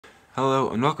Hello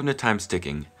and welcome to Time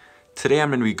Sticking. Today I'm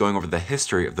going to be going over the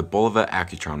history of the Bulova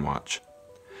Accutron watch.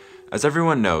 As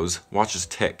everyone knows, watches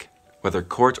tick, whether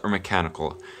quartz or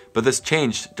mechanical, but this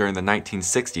changed during the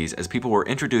 1960s as people were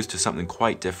introduced to something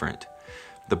quite different.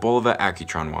 The Bulova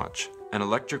Accutron watch, an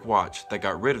electric watch that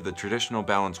got rid of the traditional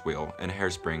balance wheel and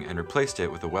hairspring and replaced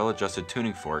it with a well-adjusted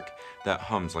tuning fork that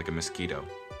hums like a mosquito.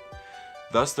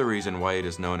 Thus the reason why it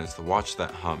is known as the watch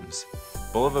that hums.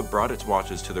 Bulova brought its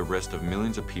watches to the wrist of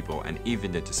millions of people and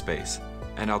evened it to space.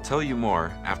 And I'll tell you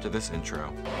more after this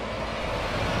intro.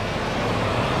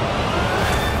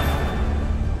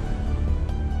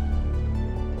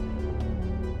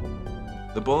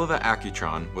 The Bulova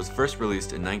Accutron was first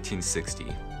released in 1960.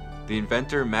 The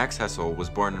inventor Max Hetzel was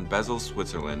born in Basel,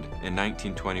 Switzerland in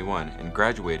 1921 and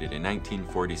graduated in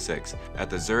 1946 at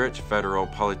the Zurich Federal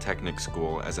Polytechnic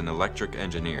School as an electric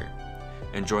engineer,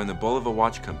 and joined the Bulova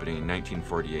Watch Company in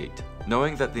 1948.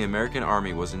 Knowing that the American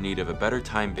Army was in need of a better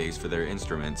time base for their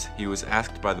instruments, he was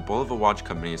asked by the Bulova Watch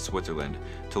Company of Switzerland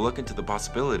to look into the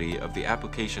possibility of the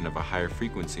application of a higher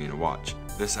frequency in a watch.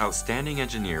 This outstanding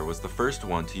engineer was the first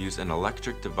one to use an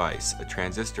electric device, a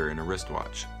transistor, in a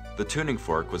wristwatch. The tuning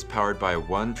fork was powered by a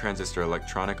one-transistor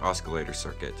electronic oscillator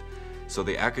circuit, so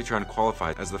the Accutron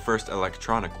qualified as the first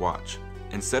electronic watch.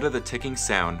 Instead of the ticking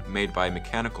sound made by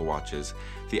mechanical watches,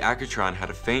 the Accutron had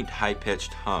a faint,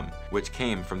 high-pitched hum, which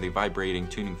came from the vibrating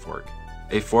tuning fork.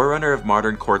 A forerunner of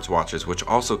modern quartz watches, which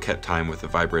also kept time with a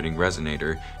vibrating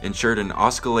resonator, ensured an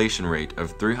oscillation rate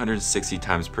of 360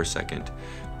 times per second,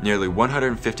 nearly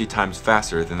 150 times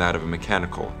faster than that of a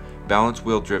mechanical, balance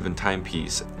wheel-driven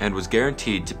timepiece, and was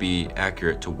guaranteed to be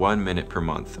accurate to 1 minute per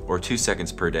month, or 2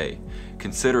 seconds per day,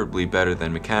 considerably better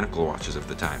than mechanical watches of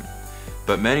the time.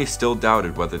 But many still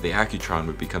doubted whether the Accutron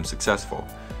would become successful.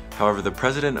 However, the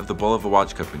president of the Bulova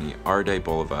Watch Company, Arde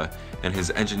Bulova, and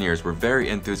his engineers were very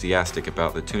enthusiastic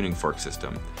about the tuning fork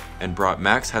system, and brought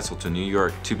Max Hetzel to New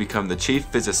York to become the chief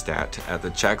physistat at the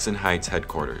Jackson Heights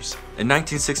headquarters. In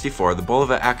 1964, the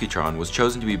Bulova Accutron was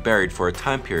chosen to be buried for a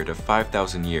time period of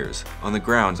 5,000 years on the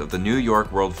grounds of the New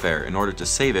York World Fair in order to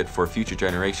save it for future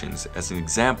generations as an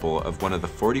example of one of the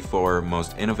 44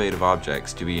 most innovative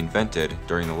objects to be invented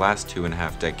during the last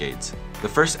 2.5 decades. The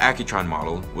first Accutron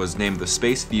model was named the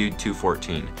Spaceview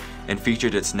 214 and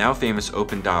featured its now famous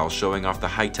open dial showing off the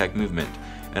high-tech movement,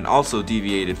 and also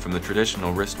deviated from the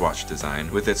traditional wristwatch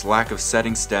design with its lack of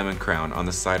setting stem and crown on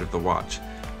the side of the watch.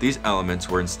 These elements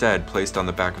were instead placed on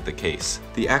the back of the case.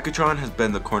 The Accutron has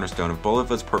been the cornerstone of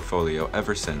Bulova's portfolio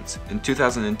ever since. In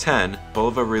 2010,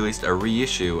 Bulova released a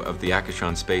reissue of the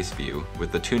Accutron Spaceview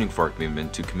with the tuning fork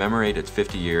movement to commemorate its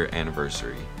 50-year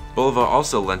anniversary. Bulova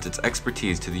also lent its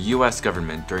expertise to the US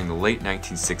government during the late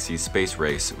 1960s space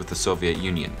race with the Soviet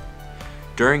Union.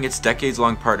 During its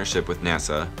decades-long partnership with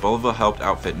NASA, Bulova helped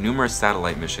outfit numerous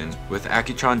satellite missions with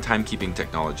Accutron timekeeping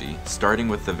technology, starting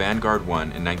with the Vanguard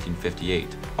 1 in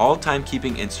 1958. All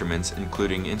timekeeping instruments,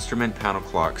 including instrument panel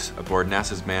clocks aboard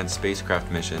NASA's manned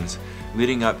spacecraft missions,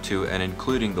 leading up to and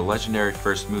including the legendary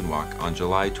first moonwalk on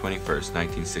July 21,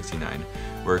 1969,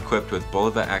 were equipped with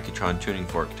Bulova Accutron tuning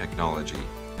fork technology.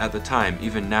 At the time,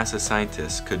 even NASA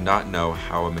scientists could not know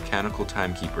how a mechanical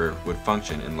timekeeper would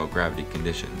function in low-gravity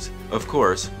conditions. Of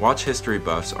course, watch history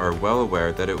buffs are well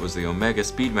aware that it was the Omega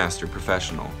Speedmaster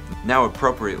Professional, now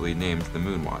appropriately named the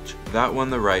Moonwatch, that won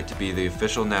the right to be the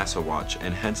official NASA watch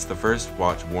and hence the first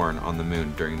watch worn on the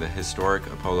moon during the historic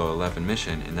Apollo 11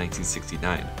 mission in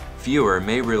 1969. Fewer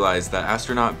may realize that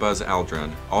astronaut Buzz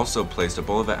Aldrin also placed a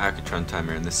Bulova Accutron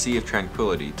timer in the Sea of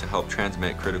Tranquility to help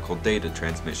transmit critical data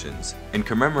transmissions. In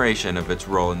commemoration of its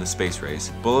role in the space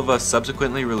race, Bulova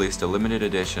subsequently released a limited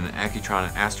edition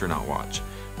Accutron astronaut watch,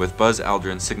 with Buzz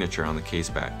Aldrin's signature on the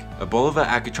caseback. A Bulova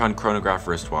Accutron chronograph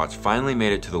wristwatch finally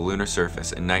made it to the lunar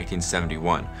surface in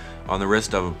 1971 on the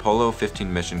wrist of Apollo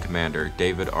 15 mission commander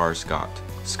David R. Scott.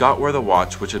 Scott wore the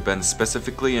watch, which had been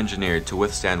specifically engineered to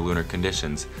withstand lunar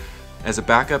conditions, as a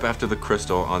backup after the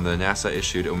crystal on the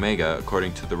NASA-issued Omega,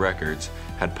 according to the records,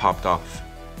 had popped off.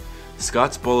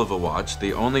 Scott's Bulova watch,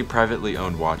 the only privately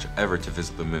owned watch ever to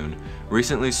visit the moon,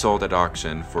 recently sold at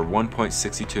auction for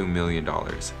 $1.62 million.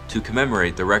 To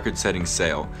commemorate the record-setting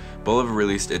sale, Bulova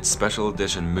released its special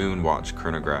edition Moon Watch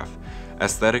chronograph,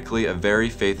 aesthetically a very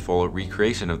faithful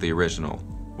recreation of the original,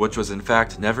 which was in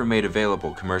fact never made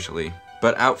available commercially,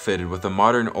 but outfitted with a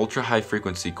modern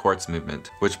ultra-high-frequency quartz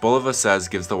movement, which Bulova says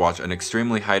gives the watch an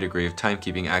extremely high degree of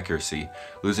timekeeping accuracy,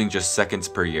 losing just seconds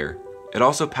per year. It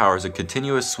also powers a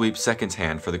continuous sweep seconds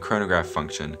hand for the chronograph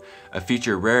function, a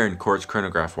feature rare in quartz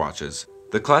chronograph watches.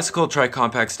 The classical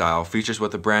tri-compact style features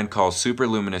what the brand calls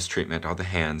superluminous treatment on the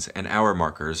hands and hour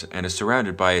markers and is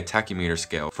surrounded by a tachymeter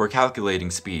scale for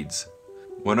calculating speeds.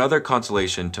 One other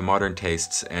consolation to modern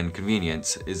tastes and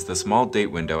convenience is the small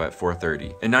date window at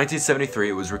 4:30. In 1973,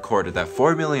 it was recorded that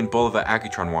 4 million Bulova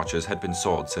Accutron watches had been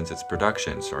sold since its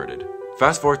production started.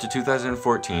 Fast forward to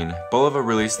 2014, Bulova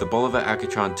released the Bulova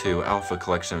Accutron 2 Alpha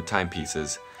collection of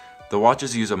timepieces. The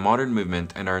watches use a modern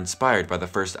movement and are inspired by the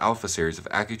first Alpha series of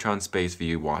Accutron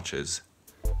Spaceview watches.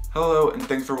 Hello and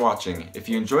thanks for watching. If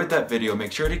you enjoyed that video,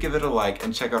 make sure to give it a like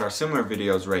and check out our similar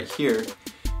videos right here.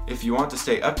 If you want to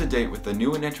stay up to date with the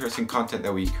new and interesting content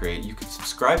that we create, you can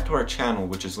subscribe to our channel,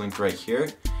 which is linked right here.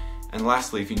 And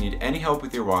lastly, if you need any help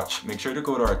with your watch, make sure to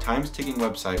go to our times ticking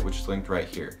website, which is linked right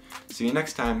here. See you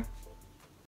next time.